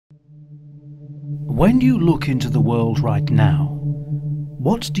When you look into the world right now,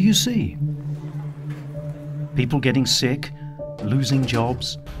 what do you see? People getting sick, losing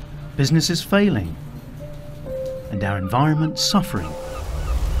jobs, businesses failing, and our environment suffering.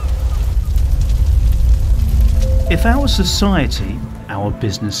 If our society, our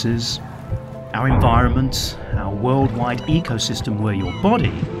businesses, our environment, our worldwide ecosystem were your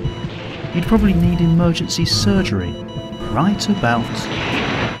body, you'd probably need emergency surgery right about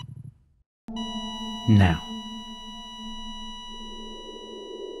now.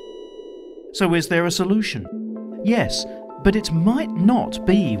 So is there a solution? Yes, but it might not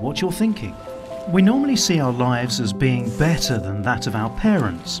be what you're thinking. We normally see our lives as being better than that of our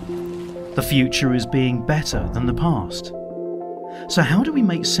parents. The future is being better than the past. So how do we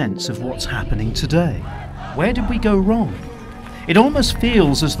make sense of what's happening today? Where did we go wrong? It almost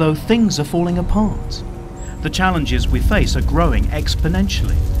feels as though things are falling apart. The challenges we face are growing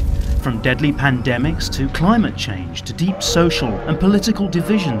exponentially, from deadly pandemics to climate change to deep social and political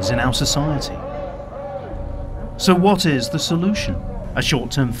divisions in our society. So what is the solution? A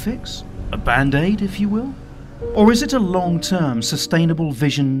short-term fix? A band-aid, if you will? Or is it a long-term sustainable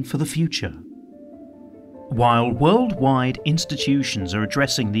vision for the future? While worldwide institutions are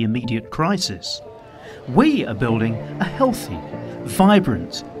addressing the immediate crisis, we are building a healthy,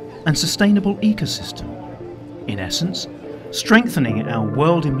 vibrant and sustainable ecosystem. In essence, strengthening our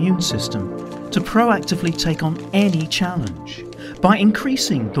world immune system to proactively take on any challenge by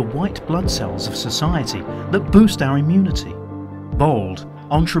increasing the white blood cells of society that boost our immunity. Bold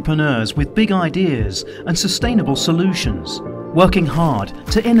entrepreneurs with big ideas and sustainable solutions, working hard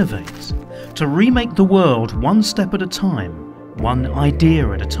to innovate, to remake the world one step at a time, one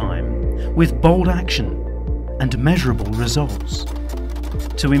idea at a time, with bold action and measurable results,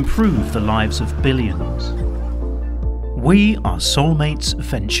 to improve the lives of billions. We are Soulmates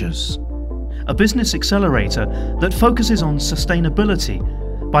Ventures, a business accelerator that focuses on sustainability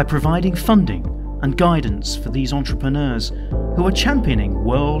by providing funding and guidance for these entrepreneurs who are championing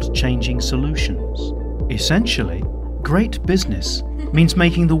world-changing solutions. Essentially, great business means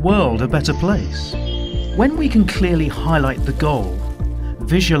making the world a better place. When we can clearly highlight the goal,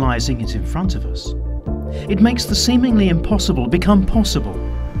 visualizing it in front of us, it makes the seemingly impossible become possible,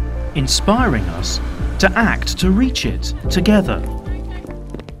 inspiring us to act to reach it together.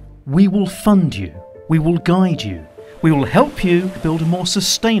 We will fund you, we will guide you, we will help you build a more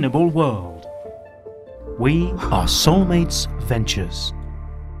sustainable world. We are Soulmates Ventures.